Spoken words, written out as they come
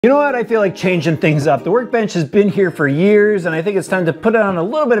You know what? I feel like changing things up. The workbench has been here for years, and I think it's time to put it on a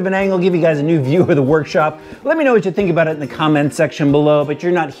little bit of an angle, give you guys a new view of the workshop. Let me know what you think about it in the comment section below, but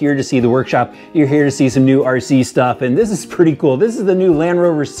you're not here to see the workshop. You're here to see some new RC stuff, and this is pretty cool. This is the new Land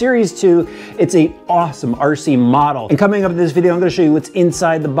Rover Series 2. It's an awesome RC model. And coming up in this video, I'm gonna show you what's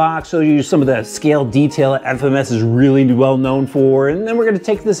inside the box, show you some of the scale detail that FMS is really well known for, and then we're gonna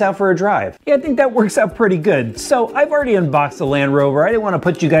take this out for a drive. Yeah, I think that works out pretty good. So I've already unboxed the Land Rover. I didn't wanna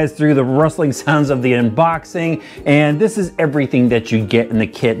put you guys through the rustling sounds of the unboxing, and this is everything that you get in the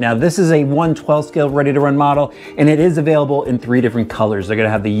kit. Now this is a 1/12 scale ready to run model, and it is available in 3 different colors. They're gonna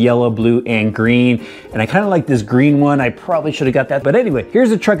have the yellow, blue, and green, and I kind of like this green one. I probably should have got that, but anyway, here's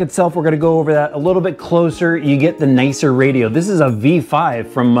the truck itself. We're gonna go over that a little bit closer. You get the nicer radio. This is a V5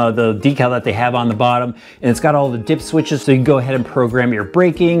 from the decal that they have on the bottom, and it's got all the dip switches, so you can go ahead and program your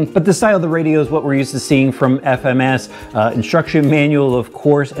braking. But the style of the radio is what we're used to seeing from FMS. Instruction manual, of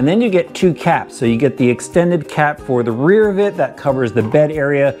course, and then you get 2 caps. So you get the extended cap for the rear of it that covers the bed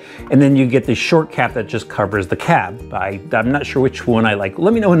area, and then you get the short cap that just covers the cab. I'm not sure which one I like.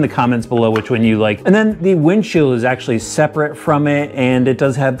 Let me know in the comments below which one you like. And then the windshield is actually separate from it, and it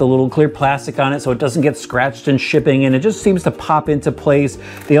does have the little clear plastic on it so it doesn't get scratched in shipping, and it just seems to pop into place.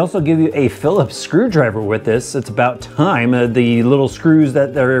 They also give you a Phillips screwdriver with this. It's about time. The little screws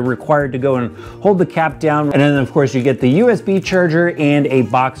that are required to go and hold the cap down. And then of course you get the USB charger and a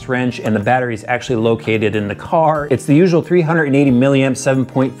box wrench, and the battery is actually located in the car. It's the usual 380 milliamp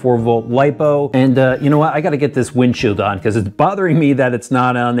 7.4 volt LiPo. And you know what? I got to get this windshield on because it's bothering me that it's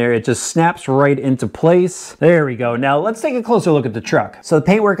not on there. It just snaps right into place. There we go. Now let's take a closer look at the truck. So the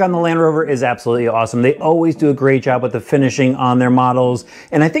paintwork on the Land Rover is absolutely awesome. They always do a great job with the finishing on their models.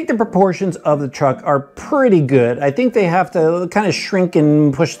 And I think the proportions of the truck are pretty good. I think they have to kind of shrink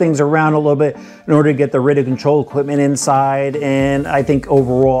and push things around a little bit in order to get the radio control equipment inside. And I think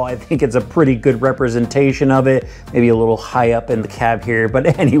overall, I think it's a pretty good representation of it. Maybe a little high up in the cab here,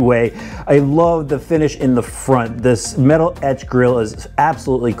 but anyway, I love the finish in the front. This metal etch grille is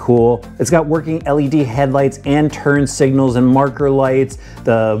absolutely cool. It's got working LED headlights and turn signals and marker lights,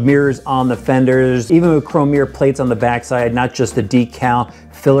 the mirrors on the fenders, even with chrome mirror plates on the backside, not just the decal.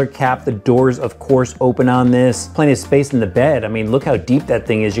 Filler cap, the doors of course open on this. Plenty of space in the bed. I mean, look how deep that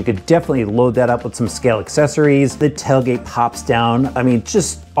thing is. You could definitely load that up with some scale accessories. The tailgate pops down. I mean,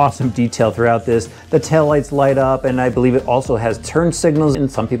 just awesome detail throughout this. The taillights light up, and I believe it also has turn signals, and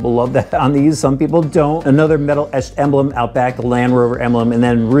some people love that on these, some people don't. Another metal etched emblem out back, the Land Rover emblem, and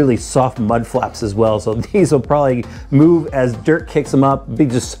then really soft mud flaps as well. So these will probably move as dirt kicks them up. Be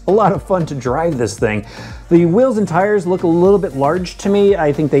just a lot of fun to drive this thing. The wheels and tires look a little bit large to me.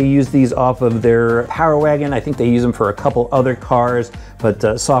 I think they use these off of their Power Wagon. I think they use them for a couple other cars,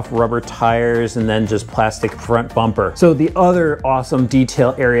 but soft rubber tires and then just plastic front bumper. So the other awesome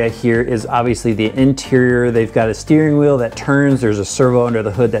detail area here is obviously the interior. They've got a steering wheel that turns. There's a servo under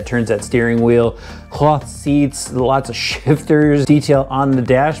the hood that turns that steering wheel. Cloth seats, lots of shifters, detail on the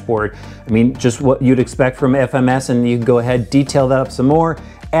dashboard. I mean, just what you'd expect from FMS, and you can go ahead, detail that up some more.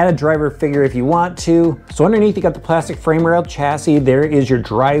 Add a driver figure if you want to. So underneath you got the plastic frame rail chassis. There is your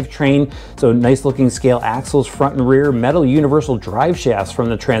drivetrain. So nice looking scale axles front and rear, metal universal drive shafts from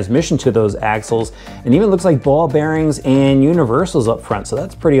the transmission to those axles, and even looks like ball bearings and universals up front. So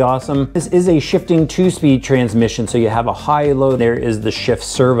that's pretty awesome. This is a shifting 2-speed transmission. So you have a high low. There is the shift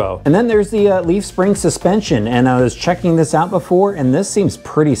servo. And then there's the leaf spring suspension. And I was checking this out before, and this seems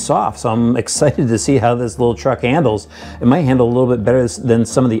pretty soft. So I'm excited to see how this little truck handles. It might handle a little bit better than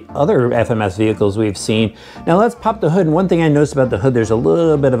some of the other FMS vehicles we've seen. Now let's pop the hood, and one thing I noticed about the hood, there's a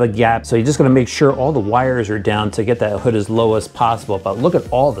little bit of a gap, so you're just gonna make sure all the wires are down to get that hood as low as possible. But look at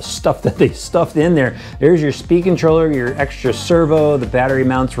all the stuff that they stuffed in there. There's your speed controller, your extra servo, the battery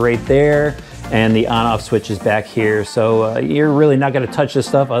mounts right there, and the on-off switch is back here. So you're really not gonna touch this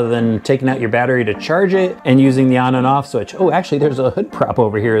stuff other than taking out your battery to charge it and using the on and off switch. Oh, actually there's a hood prop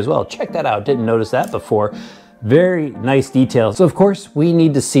over here as well. Check that out, didn't notice that before. Very nice detail. So of course we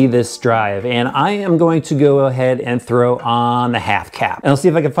need to see this drive, and I am going to go ahead and throw on the half cap. And I'll see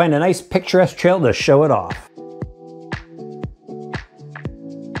if I can find a nice picturesque trail to show it off.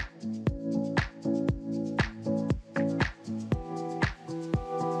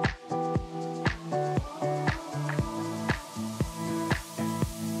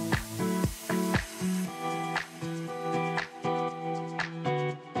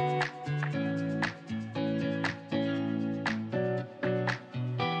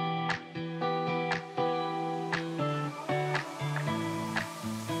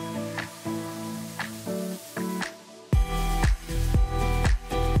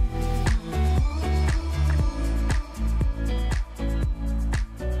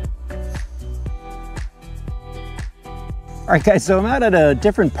 All right guys, so I'm out at a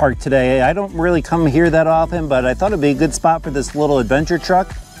different park today. I don't really come here that often, but I thought it'd be a good spot for this little adventure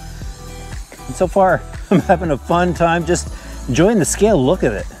truck. And so far, I'm having a fun time just enjoying the scale look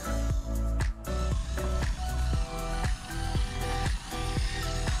of it.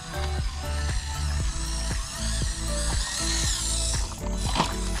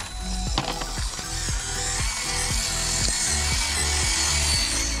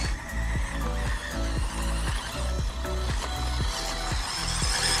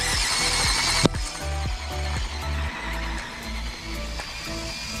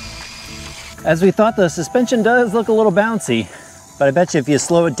 As we thought, the suspension does look a little bouncy, but I bet you if you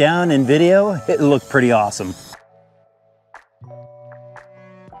slow it down in video, it'll look pretty awesome.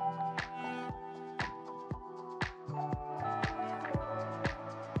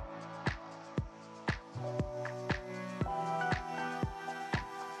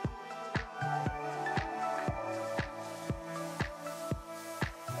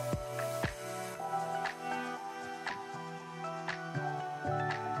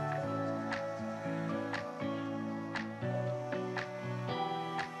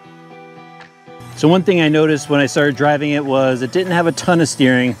 So one thing I noticed when I started driving it was it didn't have a ton of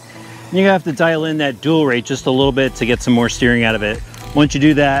steering. You're gonna have to dial in that dual rate just a little bit to get some more steering out of it. Once you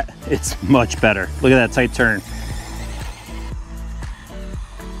do that, it's much better. Look at that tight turn.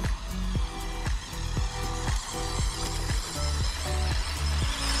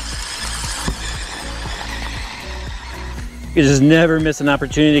 You just never miss an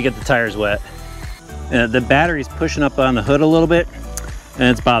opportunity to get the tires wet. The battery's pushing up on the hood a little bit, and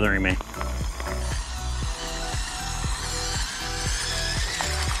it's bothering me.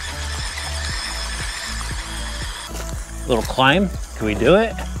 Little climb, can we do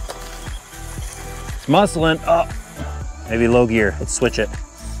it? It's muscling, oh, maybe low gear, let's switch it.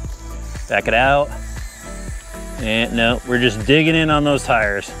 Back it out. And no, we're just digging in on those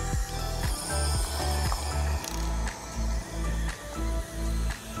tires.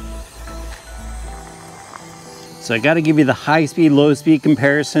 So I gotta give you the high speed, low speed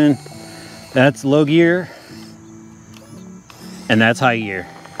comparison. That's low gear, and that's high gear.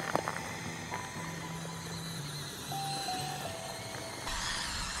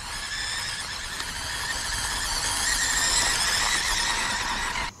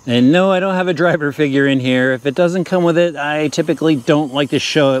 And no, I don't have a driver figure in here. If it doesn't come with it, I typically don't like to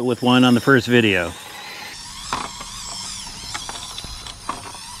show it with one on the first video.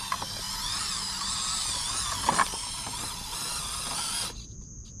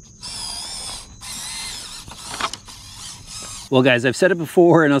 Well guys, I've said it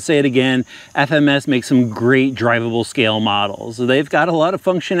before and I'll say it again, FMS makes some great drivable scale models. They've got a lot of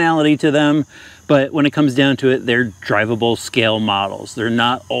functionality to them, but when it comes down to it, they're drivable scale models. They're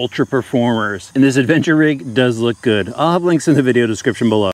not ultra performers. And this adventure rig does look good. I'll have links in the video description below.